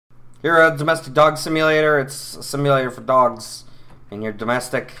You're a domestic dog simulator. It's a simulator for dogs. And you're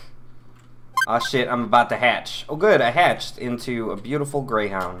domestic. Oh shit, I'm about to hatch. Oh good, I hatched into a beautiful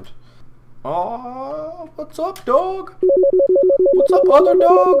greyhound. Oh, what's up, dog? What's up, other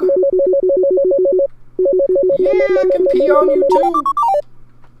dog? Yeah, I can pee on you too.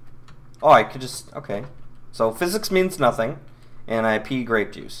 Oh, I could just... Okay. So physics means nothing. And I pee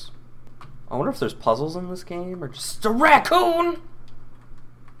grape juice. I wonder if there's puzzles in this game or just a raccoon!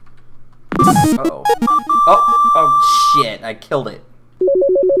 Uh-oh. Oh shit, I killed it.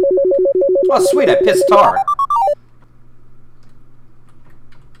 Oh sweet, I pissed tar.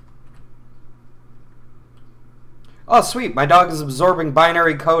 Oh sweet, my dog is absorbing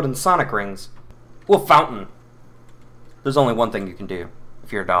binary code and sonic rings. Ooh, a fountain. There's only one thing you can do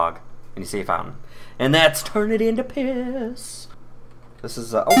if you're a dog and you see a fountain. And that's turn it into piss. This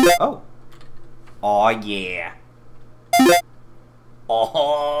is, oh yeah.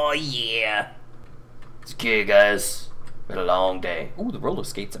 Oh yeah. It's okay, guys. Been a long day. Ooh, the roller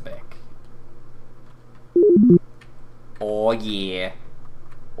skates are back. Oh yeah.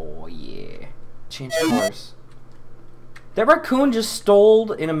 Oh yeah. Change colors. That raccoon just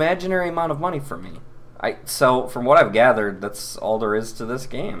stole an imaginary amount of money from me. So from what I've gathered, that's all there is to this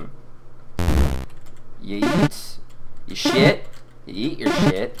game. You eat, you shit, you eat your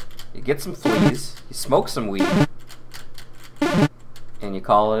shit, you get some fleas, you smoke some weed, and you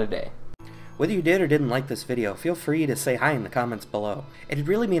call it a day. Whether you did or didn't like this video, feel free to say hi in the comments below. It'd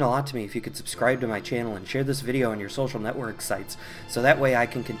really mean a lot to me if you could subscribe to my channel and share this video on your social network sites, so that way I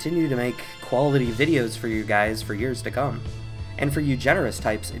can continue to make quality videos for you guys for years to come. And for you generous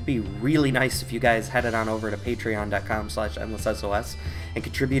types, it'd be really nice if you guys headed on over to patreon.com/endlesssos and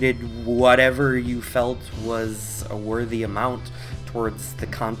contributed whatever you felt was a worthy amount towards the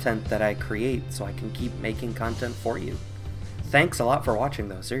content that I create so I can keep making content for you. Thanks a lot for watching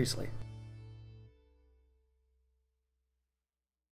though, seriously.